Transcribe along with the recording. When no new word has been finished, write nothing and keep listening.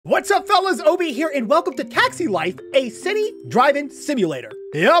What's up, fellas? Obi here, and welcome to Taxi Life, a city driving simulator.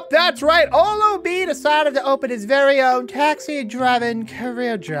 Yep, that's right. All OB decided to open his very own taxi driving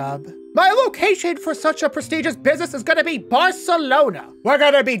career job. My location for such a prestigious business is gonna be Barcelona. We're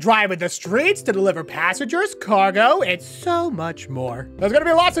gonna be driving the streets to deliver passengers, cargo, and so much more. There's gonna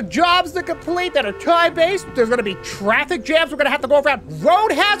be lots of jobs to complete that are time-based. There's gonna be traffic jams. We're gonna have to go around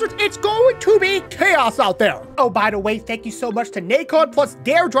road hazards. It's going to be chaos out there. Oh, by the way, thank you so much to Nacon plus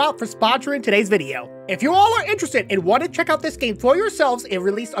Daredrop for sponsoring today's video. If you all are interested and want to check out this game for yourselves, it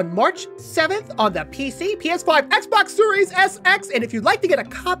released on March 7th on the PC, PS5, Xbox Series SX, and if you'd like to get a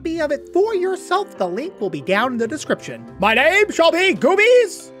copy of it for yourself, the link will be down in the description. My name shall be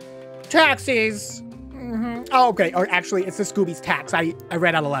Goobies Taxis. Oh, okay, or actually, it's the Scooby's Tax. I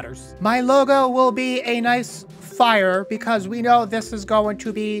read out the letters. My logo will be a nice fire because we know this is going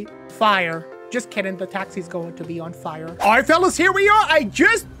to be fire. Just kidding, the taxi's going to be on fire. All right, fellas, here we are. I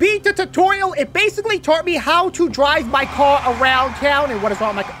just beat the tutorial. It basically taught me how to drive my car around town and what is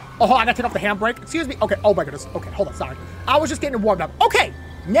wrong with my car. Oh, I gotta take off the handbrake. Excuse me. Okay, oh my goodness. Okay, hold on, sorry. I was just getting warmed up. Okay,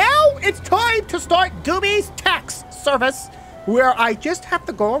 now it's time to start Gooby's Tax service, where I just have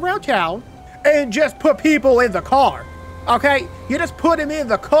to go around town and just put people in the car. Okay, you just put them in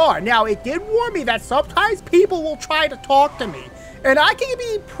the car. Now, it did warn me that sometimes people will try to talk to me. And I can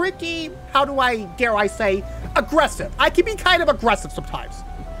be pretty, dare I say, aggressive. I can be kind of aggressive sometimes.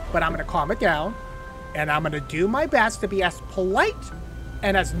 But I'm gonna calm it down, and I'm gonna do my best to be as polite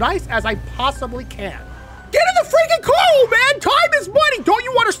and as nice as I possibly can. Get in the freaking car, old man! Time is money! Don't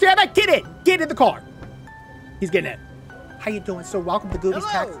you understand that? Get in! Get in the car. He's getting in. How you doing, sir? Welcome to Gooby's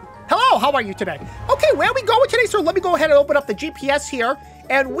Taxi. Hello, how are you today? Okay, where are we going today, sir? Let me go ahead and open up the GPS here.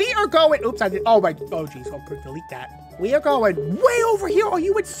 And we are going, oops, I did, oh geez, I'll delete that. We are going way over here. Are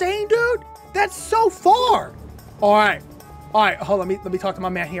you insane, dude? That's so far. All right, hold on, let me talk to my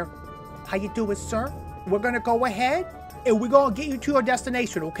man here. How you doing, sir? We're gonna go ahead and we're gonna get you to your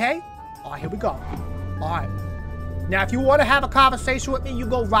destination, okay? All right, here we go. All right. Now, if you wanna have a conversation with me, you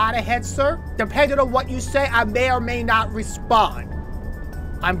go right ahead, sir. Depending on what you say, I may or may not respond.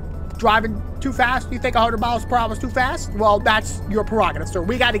 I'm driving too fast? You think 100 miles per hour is too fast? Well, that's your prerogative, sir.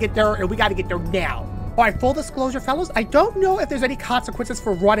 We gotta get there, and we gotta get there now. All right, full disclosure, fellas, I don't know if there's any consequences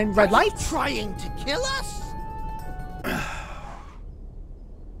for running red lights. Trying to kill us?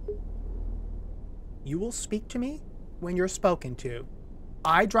 You will speak to me when you're spoken to.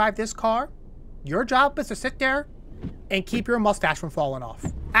 I drive this car. Your job is to sit there and keep your mustache from falling off.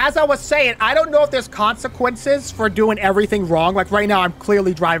 As I was saying, I don't know if there's consequences for doing everything wrong. Like right now, I'm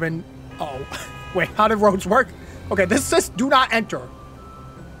clearly driving. Oh, wait, how do roads work? Okay, this says do not enter.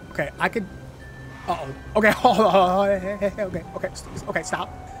 Okay, I could. Uh-oh. Okay, hold on. Okay, stop.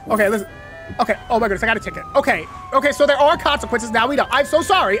 Okay, listen. Okay, oh my goodness, I got a ticket. Okay, so there are consequences. Now we know. I'm so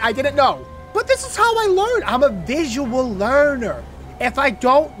sorry, I didn't know. But this is how I learn. I'm a visual learner. If I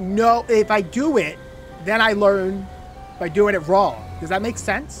don't know, if I do it, then I learn by doing it wrong. Does that make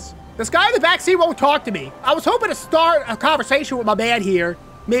sense? This guy in the backseat won't talk to me. I was hoping to start a conversation with my man here.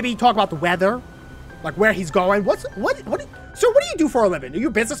 Maybe talk about the weather, like where he's going. Sir, what do you do for a living? Are you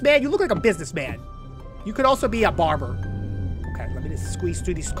a businessman? You look like a businessman. You could also be a barber. Okay, let me just squeeze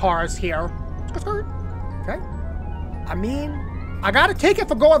through these cars here. Okay. I mean, I got a ticket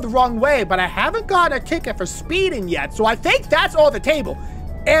for going the wrong way, but I haven't got a ticket for speeding yet, so I think that's on the table.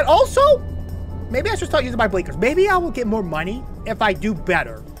 And also, maybe I should start using my blinkers. Maybe I will get more money if I do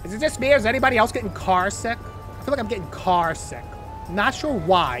better. Is it just me or is anybody else getting car sick? I feel like I'm getting car sick. Not sure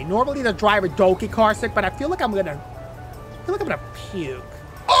why. Normally the driver don't get car sick, but I feel like I'm gonna puke.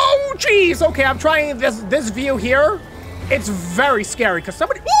 Oh, geez. Okay, I'm trying this view here. It's very scary because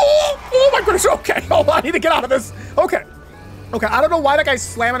somebody, oh my goodness. Okay, hold on, I need to get out of this. Okay, I don't know why that guy's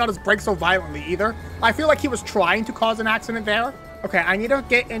slamming on his brakes so violently either. I feel like he was trying to cause an accident there. Okay, I need to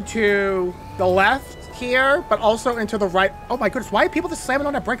get into the left here, but also into the right. Oh my goodness, why are people just slamming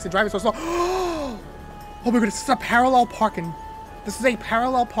on their brakes and driving so slow? Oh my goodness, this is a parallel parking. This is a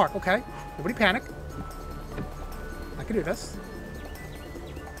parallel park, okay? Nobody panic. I can do this.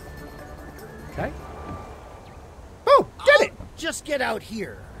 Okay. Oh, did it! Just get out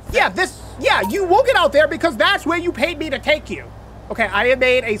here. Yeah, you will get out there because that's where you paid me to take you. Okay, I have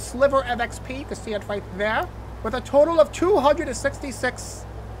made a sliver of XP, to see it right there, with a total of $266.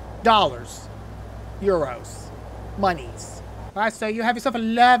 Euros. Monies. All right, so you have yourself a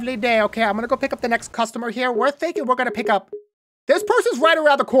lovely day. Okay, I'm gonna go pick up the next customer here. We're thinking we're gonna pick up. This person's right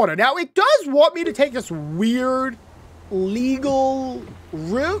around the corner. Now, it does want me to take this weird, legal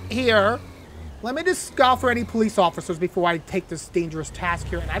route here. Let me just scout for any police officers before I take this dangerous task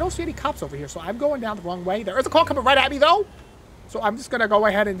here. And I don't see any cops over here, so I'm going down the wrong way. There is a car coming right at me, though.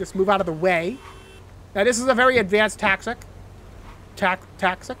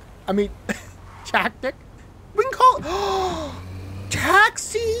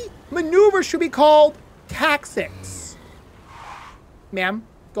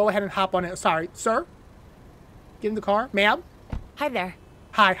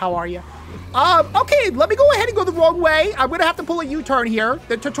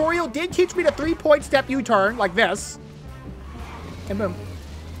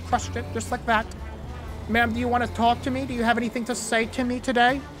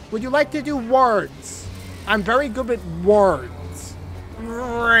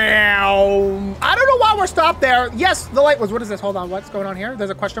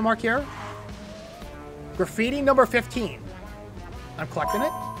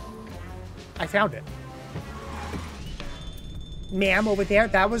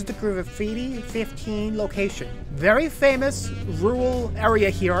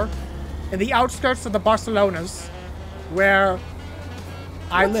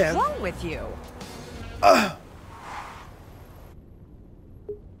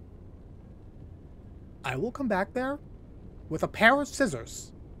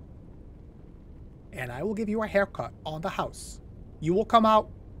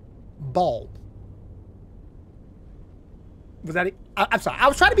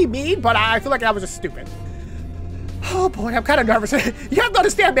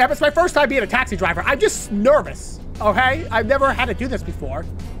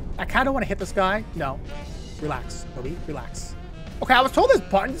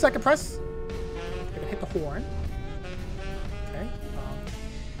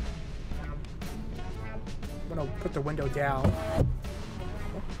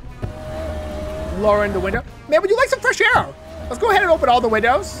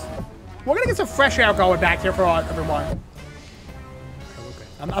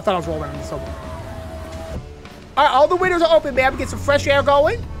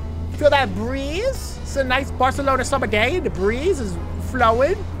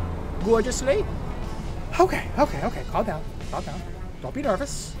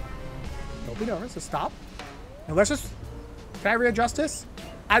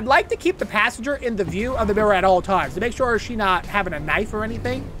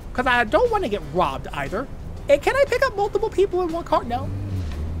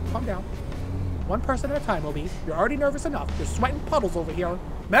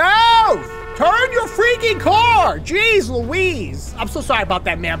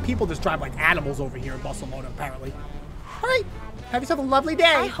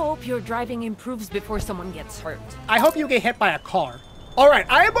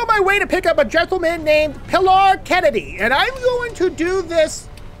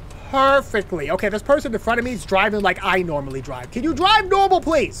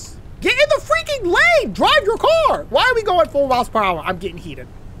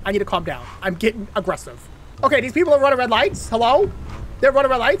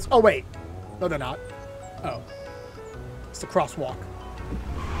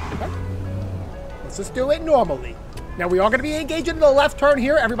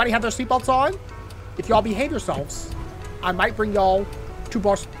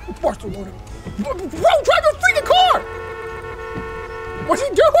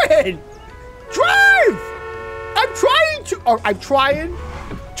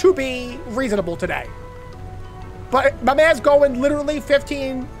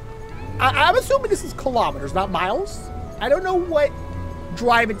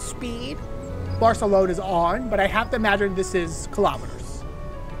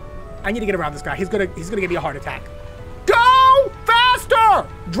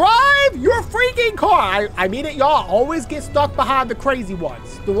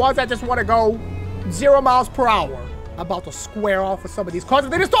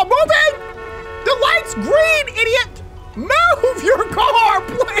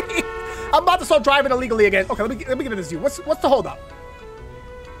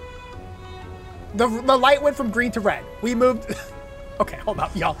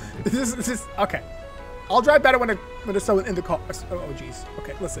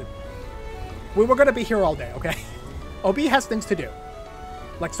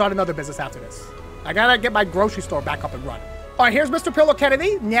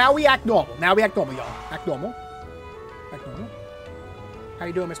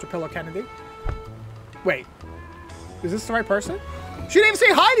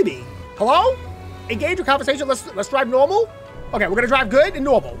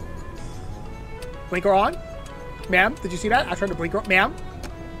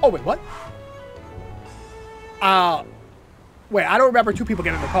 Wait, I don't remember two people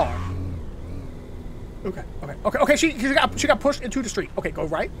getting in the car. Okay. She got pushed into the street. Okay, go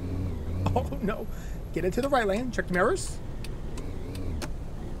right. Oh no. Get into the right lane. Check the mirrors.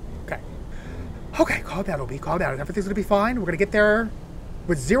 Okay, calm down, Obi. Calm down. Everything's gonna be fine. We're gonna get there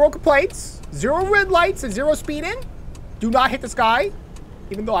with 0 complaints, 0 red lights, and 0 speeding. Do not hit this guy,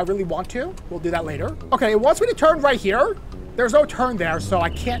 even though I really want to. We'll do that later. Okay, it wants me to turn right here. There's no turn there, so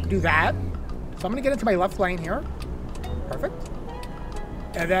I can't do that. So I'm gonna get into my left lane here. Perfect.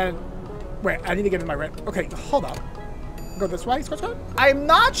 And then, wait, I need to get in my right. Okay, hold up. Go this way, switch on. I'm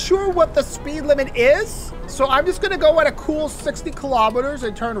not sure what the speed limit is, so I'm just gonna go at a cool 60 kilometers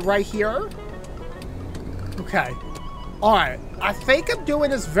and turn right here. Okay. All right. I think I'm doing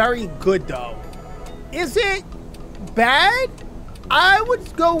this very good, though. Is it bad? I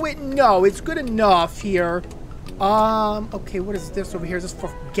would go with no. It's good enough here. Okay, what is this over here? Is this for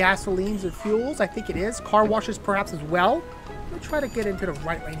gasolines and fuels? I think it is. Car washes perhaps as well. Let me try to get into the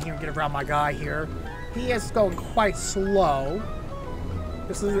right lane here and get around my guy here. He is going quite slow.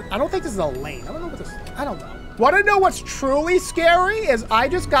 I don't think this is a lane. I don't know what this is. I don't know. Want to know what's truly scary is I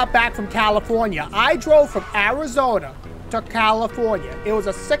just got back from California. I drove from Arizona to California. It was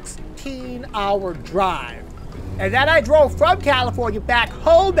a 16-hour drive. And then I drove from California back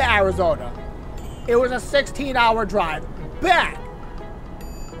home to Arizona. It was a 16-hour drive back.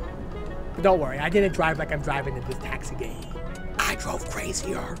 But don't worry, I didn't drive like I'm driving in this taxi game. I drove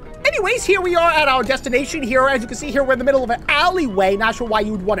crazier. Anyways, here we are at our destination here. As you can see here, we're in the middle of an alleyway. Not sure why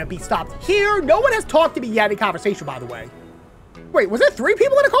you would want to be stopped here. No one has talked to me yet in conversation, by the way. Wait, was there 3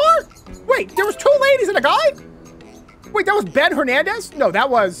 people in the car? Wait, there was 2 ladies and a guy? Wait, that was Ben Hernandez? No, that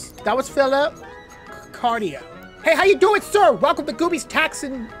was Philip Cardio. Hey, how you doing, sir? Welcome to Gooby's Tax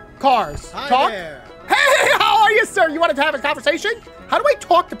and Cars. Hi Talk? there. Hey, how are you, sir? You wanted to have a conversation? How do I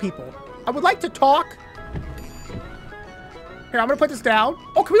talk to people? I would like to talk. Here, I'm gonna put this down.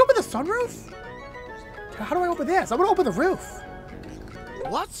 Oh, can we open the sunroof? How do I open this? I wanna open the roof.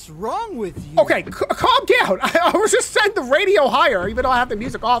 What's wrong with you? Okay, calm down. I was just setting the radio higher, even though I have the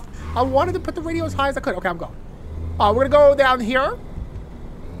music off. I wanted to put the radio as high as I could. Okay, I'm going. We're gonna go down here.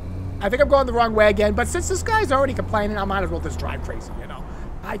 I think I'm going the wrong way again, but since this guy's already complaining, I might as well just drive crazy, you know?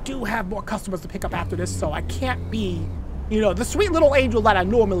 I do have more customers to pick up after this, so I can't be, you know, the sweet little angel that I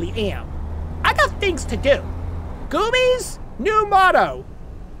normally am. I got things to do. Goobies, new motto.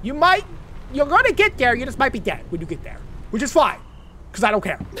 You're gonna get there, you just might be dead when you get there, which is fine, because I don't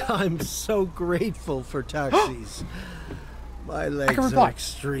care. I'm so grateful for taxis. My legs are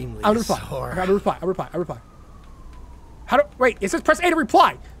extremely sore. I'll reply. Wait, it says press A to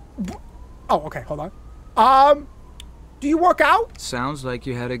reply. Oh, okay, hold on. Do you work out? Sounds like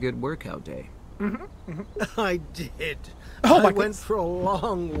you had a good workout day. I did. Oh my I went for a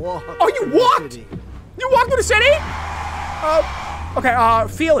long walk. Oh, you walked? You walked through the city? Okay,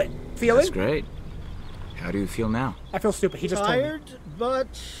 feeling. That's great. How do you feel now? I feel stupid. He just told me. Tired, but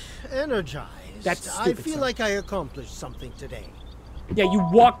energized. That's stupid, I feel like I accomplished something today. Yeah, you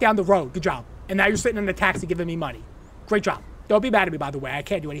walked down the road. Good job. And now you're sitting in the taxi giving me money. Great job. Don't be mad at me, by the way. I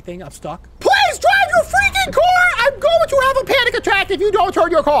can't do anything. I'm stuck. Please drive your freaking car! I'm going to have a panic attack if you don't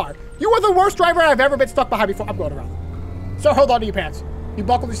turn your car. You are the worst driver I've ever been stuck behind before. I'm going around. Sir, hold on to your pants. You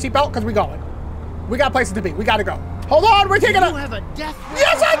buckle your seatbelt because we're going. We got places to be. We got to go. Hold on, we're taking You have a death wish.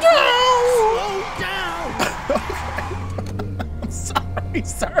 Yes, I Slow down. I'm sorry,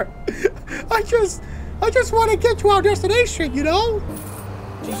 sir. I just want to get to our destination, you know?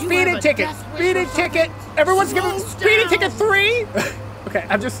 Speeding ticket. Speeding ticket. Everyone's giving speeding ticket 3. Okay,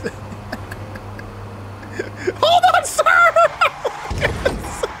 I'm just. Hold on, sir.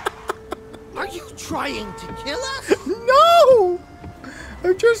 Are you trying to kill us? No.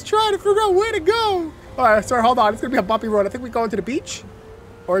 I'm just trying to figure out where to go. All right, sir, hold on. It's gonna be a bumpy road. I think we go into the beach,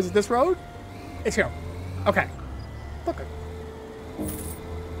 or is it this road? It's here. Okay. Look.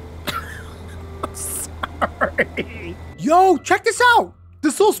 I'm sorry. Yo, check this out.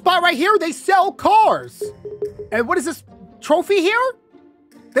 This little spot right here, they sell cars. And what is this trophy here?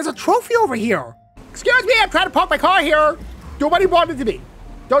 There's a trophy over here. Excuse me, I'm trying to park my car here. Do what he wanted to be.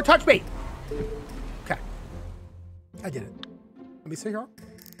 Don't touch me. Okay. I did it. Let me see here.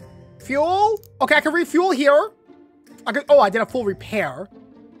 Fuel. Okay, I can refuel here. I did a full repair.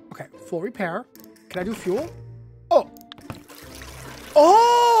 Okay, full repair. Can I do fuel?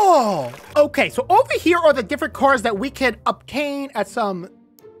 Oh, okay. So over here are the different cars that we can obtain at some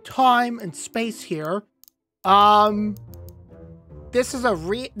time and space here. This is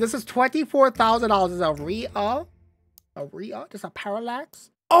 $24,000. This is a RIA. This is a Parallax.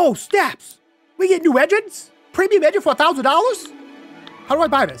 Oh, snaps. We get new engines? Premium engine for $1,000? How do I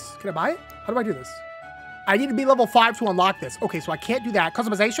buy this? Can I buy it? How do I do this? I need to be level 5 to unlock this. Okay, so I can't do that.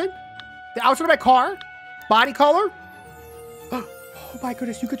 Customization? The outside of my car? Body color? Oh my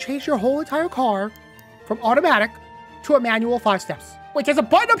goodness, you could change your whole entire car from automatic to a manual 5 steps. Wait, there's a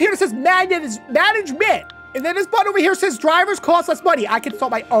button up here that says management. And then this button over here says drivers cost less money. I can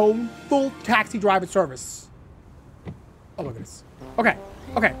start my own full taxi driving service. Oh my goodness. Okay,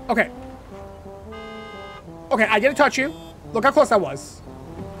 okay, okay. Okay, I didn't touch you. Look how close I was.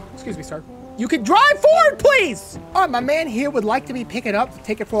 Excuse me, sir. You can drive forward, please! Oh, my man here would like to be picking up to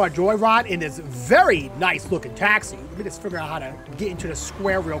take it for a joyride in this very nice looking taxi. Let me just figure out how to get into the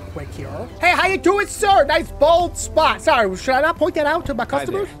square real quick here. Hey, how you doing, sir? Nice bold spot. Sorry, should I not point that out to my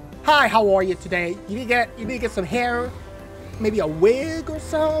customers? Hi, how are you today? You need to get some hair, maybe a wig or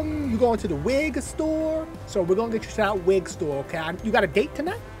something. You going to the wig store? So we're gonna get you to that wig store, okay? You got a date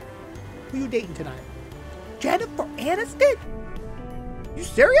tonight? Who you dating tonight? Jennifer Aniston? You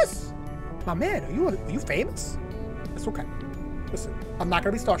serious? My man, are you famous? That's okay. Listen, I'm not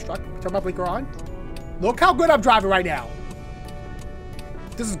gonna be starstruck. Turn my blinker on. Look how good I'm driving right now.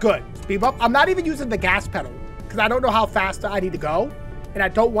 This is good. Speed up. I'm not even using the gas pedal because I don't know how fast I need to go. And I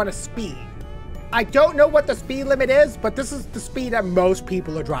don't want to speed. I don't know what the speed limit is, but this is the speed that most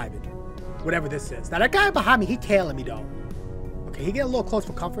people are driving. Whatever this is. Now that guy behind me, he tailing me though. Okay, he getting a little close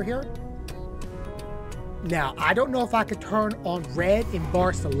for comfort here. Now, I don't know if I could turn on red in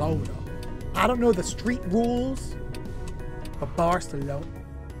Barcelona. I don't know the street rules for Barcelona.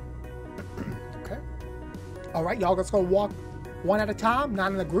 Okay. All right, y'all, let's go walk one at a time,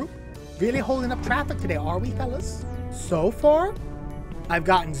 not in a group. Really holding up traffic today, are we, fellas? So far, I've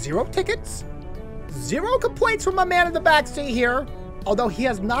gotten 0 tickets, 0 complaints from my man in the backseat here. Although he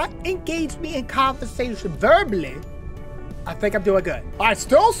has not engaged me in conversation verbally, I think I'm doing good. All right,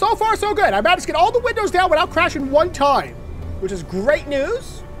 still so far so good. I managed to get all the windows down without crashing one time, which is great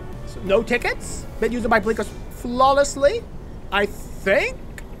news. So no tickets. Been using my blinkers flawlessly. I think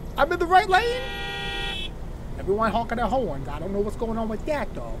I'm in the right lane. Everyone honking their horns. I don't know what's going on with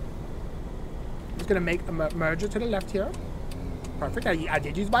that though. I'm just gonna make a merger to the left here. Perfect. I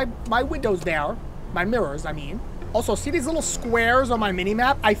did use my windows there. My mirrors, I mean. Also, see these little squares on my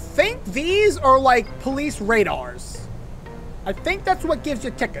mini-map? I think these are like police radars. I think that's what gives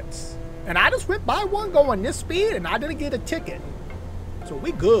you tickets. And I just went by one going this speed and I didn't get a ticket. So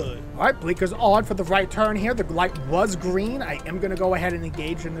we good. All right, blinkers on for the right turn here. The light was green. I am gonna go ahead and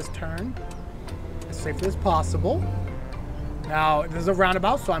engage in this turn as safely as possible. Now, there's a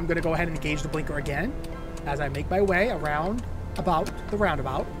roundabout, so I'm gonna go ahead and engage the blinker again as I make my way around about the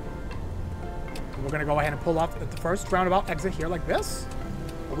roundabout. And we're gonna go ahead and pull off at the first roundabout exit here like this.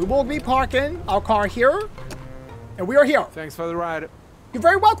 We will be parking our car here, and we are here. Thanks for the ride. You're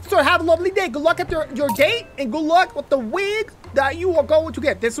very welcome, sir. Have a lovely day. Good luck at your date, and good luck with the wig that you are going to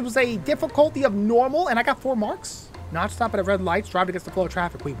get. This was a difficulty of normal, and I got 4 marks. Not stopping at red lights, driving against the flow of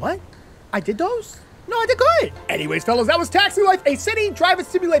traffic. Wait, what? I did those? No, I did good. Anyways, fellas, that was Taxi Life, a city driving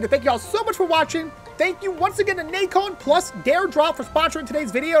simulator. Thank y'all so much for watching. Thank you once again to Nacon plus Dare Drop for sponsoring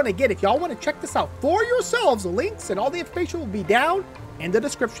today's video. And again, if y'all want to check this out for yourselves, the links and all the information will be down in the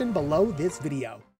description below this video.